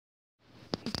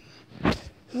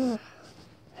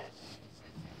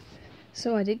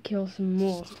So I did kill some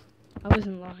more. I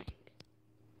wasn't lying.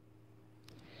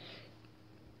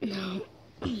 No,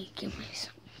 give me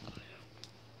some.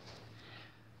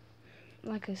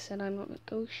 Like I said, I don't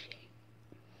negotiate.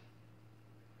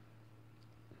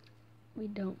 We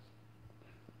don't.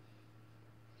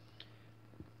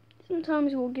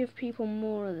 Sometimes we'll give people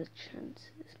more of the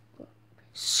chances, but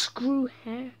screw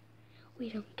hair. We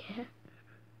don't care.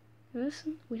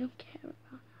 Listen, we don't care about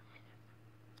our hair.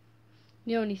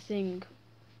 The only thing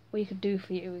we could do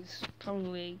for you is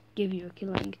probably give you a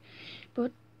killing,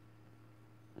 but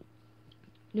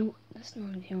no, that's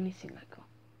not the only thing I got.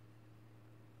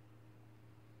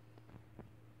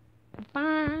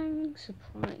 Bang!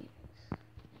 Surprise.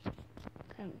 I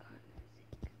haven't got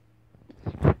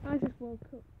anything. I just woke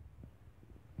up.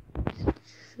 This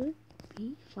should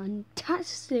be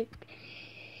fantastic.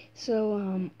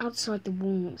 So, outside the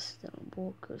walls there are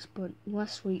walkers, but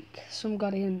last week some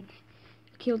got in,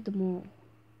 killed them all,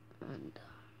 and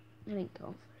it didn't go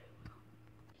very well.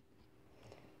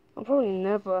 I'll probably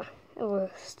never ever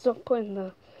stop putting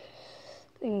the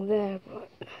thing there,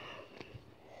 but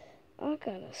I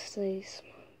gotta say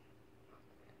something.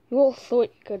 You all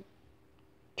thought you could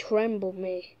tremble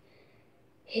me,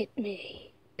 hit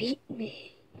me, beat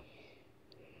me.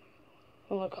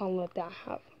 Well, I can't let that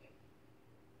happen.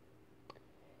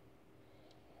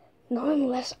 Not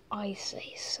unless I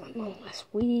say so, not unless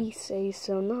we say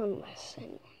so, not unless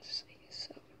anyone says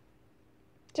so.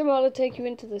 So I'm going to take you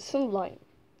into the sunlight.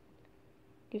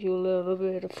 Give you a little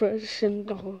bit of fresh and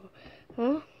give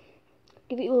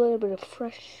you a little bit of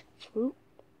fresh fruit.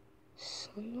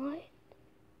 Sunlight?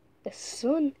 The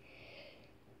sun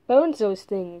burns those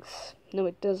things. No,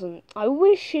 it doesn't. I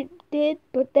wish it did,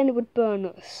 but then it would burn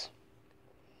us.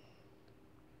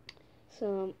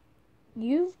 So,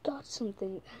 you've got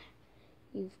something there.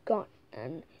 You've got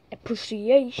an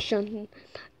appreciation.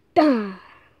 Da!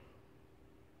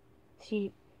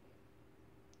 See,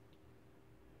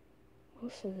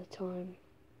 most of the time,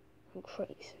 I'm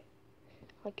crazy.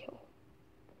 I kill.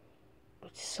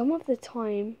 But some of the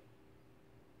time,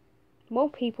 more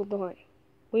people die.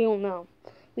 We all know.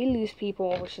 We lose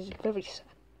people, which is very sad.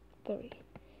 Very,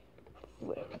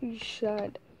 very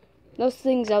sad. Those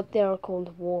things out there are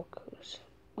called walkers.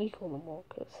 We call them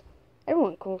walkers.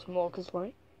 Everyone calls them walkers,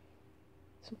 right?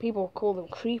 Some people call them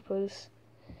creepers.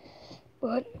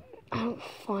 But I don't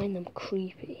find them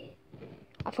creepy.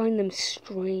 I find them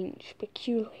strange,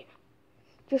 peculiar.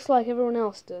 Just like everyone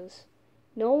else does.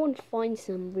 No one finds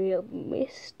them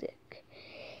realistic.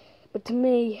 But to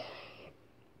me,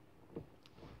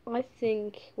 I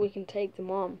think we can take them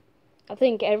on. I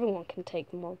think everyone can take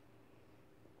them on.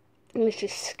 Unless you're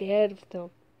scared of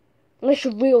them. Unless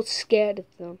you're real scared of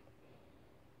them.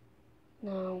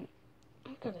 Now,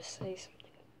 I've got to say something.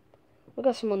 We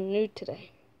got someone new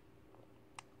today.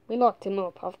 We locked him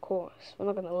up, of course. We're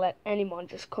not going to let anyone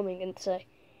just come in and say,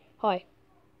 "Hi,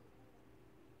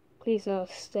 please no,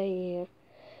 stay here."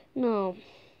 No,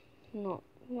 I'm not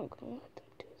going to let them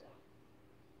do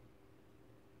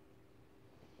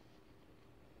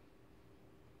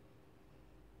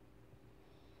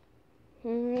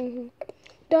that.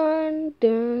 Dun,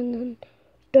 dun,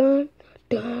 dun, dun,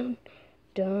 dun,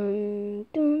 dun,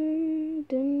 dun,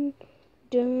 dun,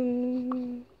 dun,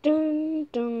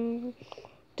 dun,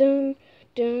 dun,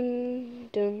 dun,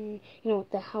 dun. You know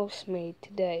what, the housemaid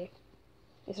today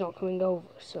is not coming over,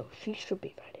 so she should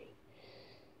be ready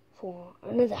for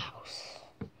another house.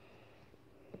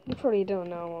 You probably don't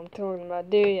know what I'm talking about,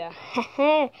 do ya?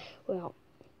 Well,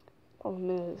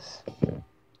 problem is,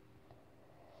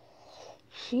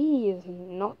 she is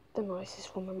not the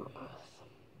nicest woman on earth.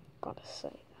 Gotta say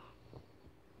that.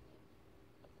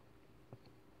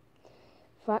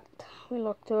 In fact, we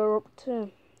locked her up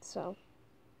too, so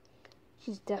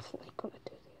she's definitely gonna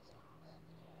do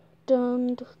the other house.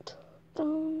 Dun, dun,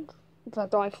 dun. In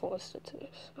fact, I forced her to,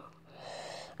 so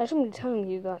I shouldn't be telling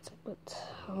you that, but,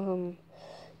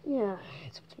 yeah,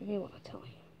 it's up to me what I tell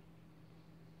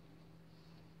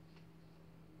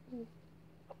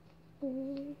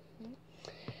you.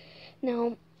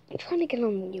 Now, trying to get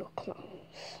on your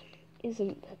clothes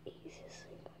isn't the easiest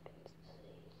thing I can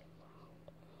see around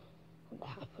and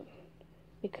happen,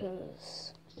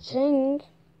 because ching,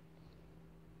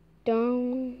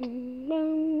 dum,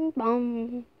 dum,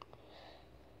 bum.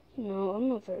 No, I'm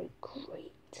not very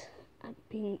great at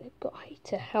being the guy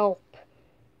to help.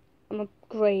 I'm not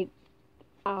great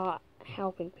at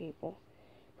helping people,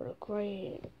 but I'm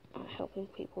great at helping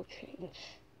people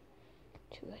change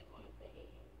to who they want to be.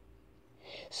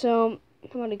 So, I'm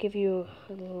going to give you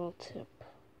a little tip.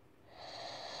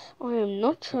 I am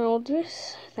not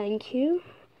childish, thank you.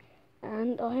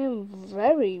 And I am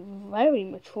very, very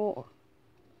mature.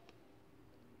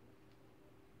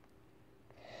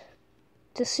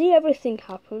 To see everything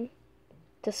happen,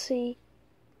 to see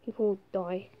people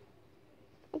die,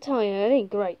 I'll tell you, it ain't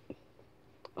great.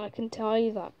 I can tell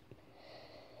you that.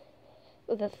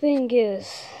 But the thing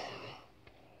is,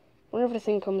 when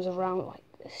everything comes around like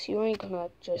this, you ain't gonna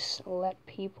just let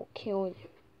people kill you.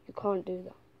 You can't do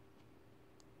that.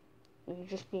 You're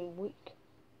just being weak.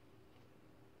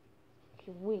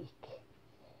 You're weak.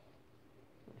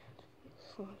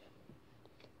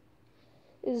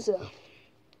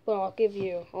 But I'll give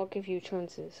you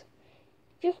chances.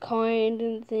 If you're kind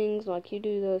and things, like you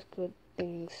do those good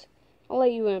things, I'll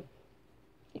let you in.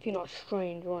 If you're not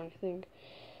strange or anything.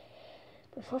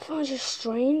 But if I find you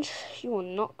strange, you are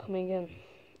not coming in.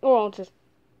 Or I'll just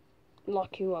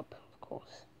lock you up, of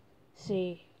course.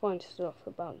 Find stuff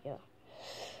about you.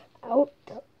 Out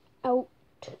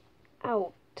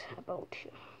about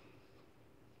you.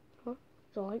 Huh?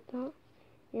 Is it like that?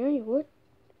 Yeah, you would.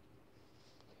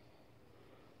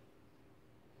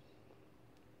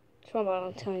 So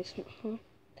I'll tell you something, huh?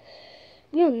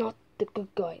 We are not the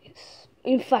good guys.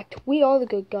 In fact, we are the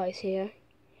good guys here.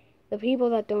 The people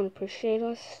that don't appreciate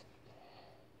us,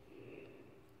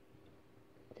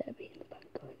 they're being the bad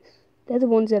guys. They're the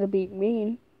ones that are being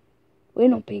mean. We're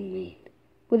not being mean.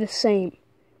 We're the same.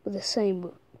 We're the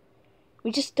same.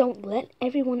 We just don't let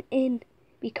everyone in.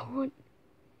 We can't.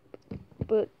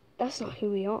 But that's not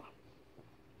who we are.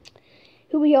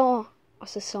 Who we are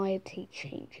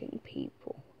society-changing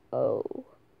people. Oh.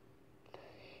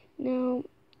 Now,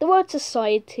 the word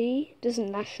society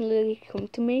doesn't naturally come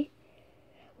to me.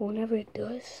 But whenever it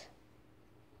does,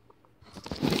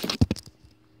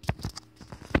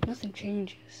 nothing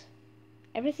changes.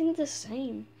 Everything's the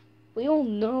same. We all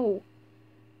know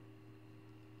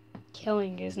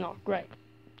killing is not great.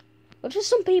 But for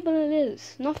some people it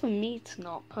is. Not for me, it's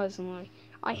not, personally.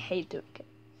 I hate doing it.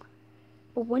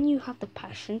 But when you have the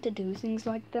passion to do things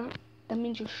like that, that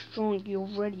means you're strong, you're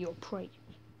ready, you're brave.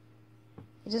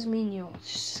 It doesn't mean you're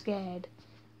scared.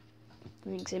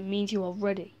 It means you are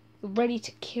ready. You're ready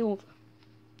to kill them.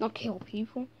 Not kill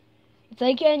people. If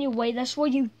they get in your way, that's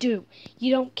what you do.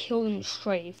 You don't kill them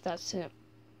straight if that's it.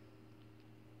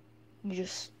 You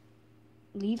just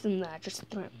leave them there, just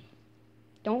threaten.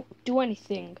 Don't do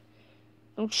anything.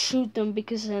 Don't shoot them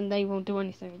because then they won't do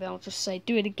anything. They'll just say,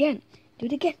 do it again. Do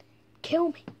it again. Kill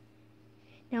me.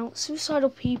 Now, suicidal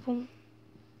people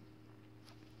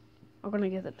are going to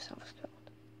get themselves killed.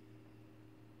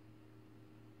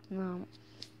 Now,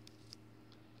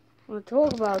 when I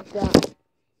talk about that,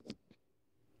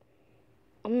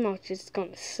 I'm not just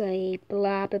going to say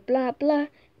blah, blah, blah, blah,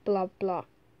 blah, blah.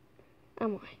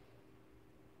 Am I?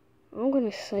 I'm going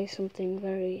to say something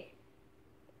very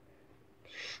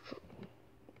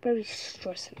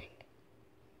stressing.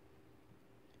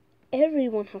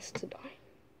 Everyone has to die.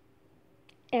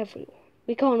 Everyone.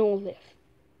 We can't all live.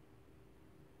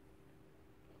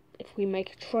 If we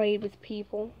make a trade with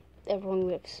people, everyone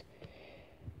lives.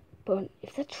 But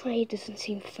if the trade doesn't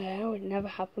seem fair or it never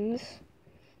happens,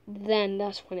 then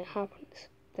that's when it happens.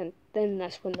 Then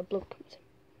that's when the blood comes in.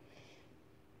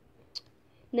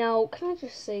 Now, can I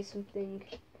just say something?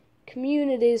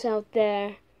 Communities out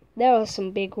there are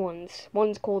some big ones.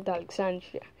 One's called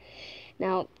Alexandria.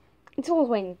 Now, it's all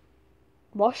the way in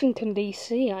Washington,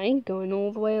 D.C. I ain't going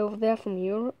all the way over there from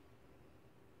Europe.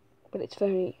 But it's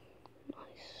very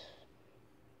nice.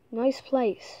 Nice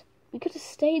place. We could have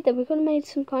stayed there. We could have made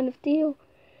some kind of deal.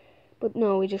 But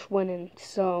no, we just went in.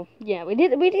 So, yeah, we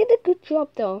did a good job,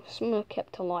 though. Some are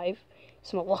kept alive.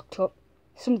 Some are locked up.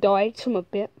 Some died. Some are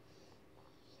bit.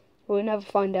 We'll never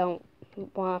find out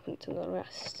what happened to the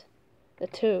rest. The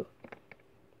two.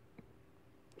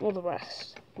 Or the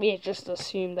rest. We just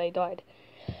assumed they died.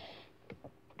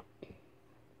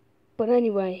 But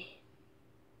anyway.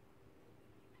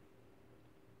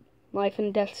 Life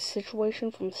and death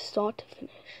situation from start to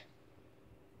finish.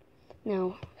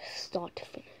 Now, start to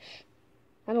finish.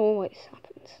 That always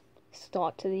happens.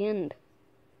 Start to the end.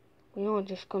 We aren't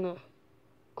just gonna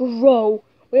grow.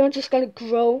 We aren't just gonna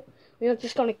grow. We aren't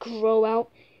just gonna grow out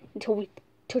until we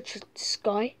touch the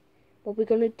sky. What we're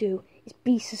gonna do is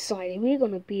be society. We're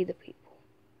gonna be the people.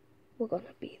 We're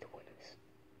gonna be the winners.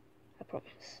 I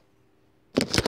promise.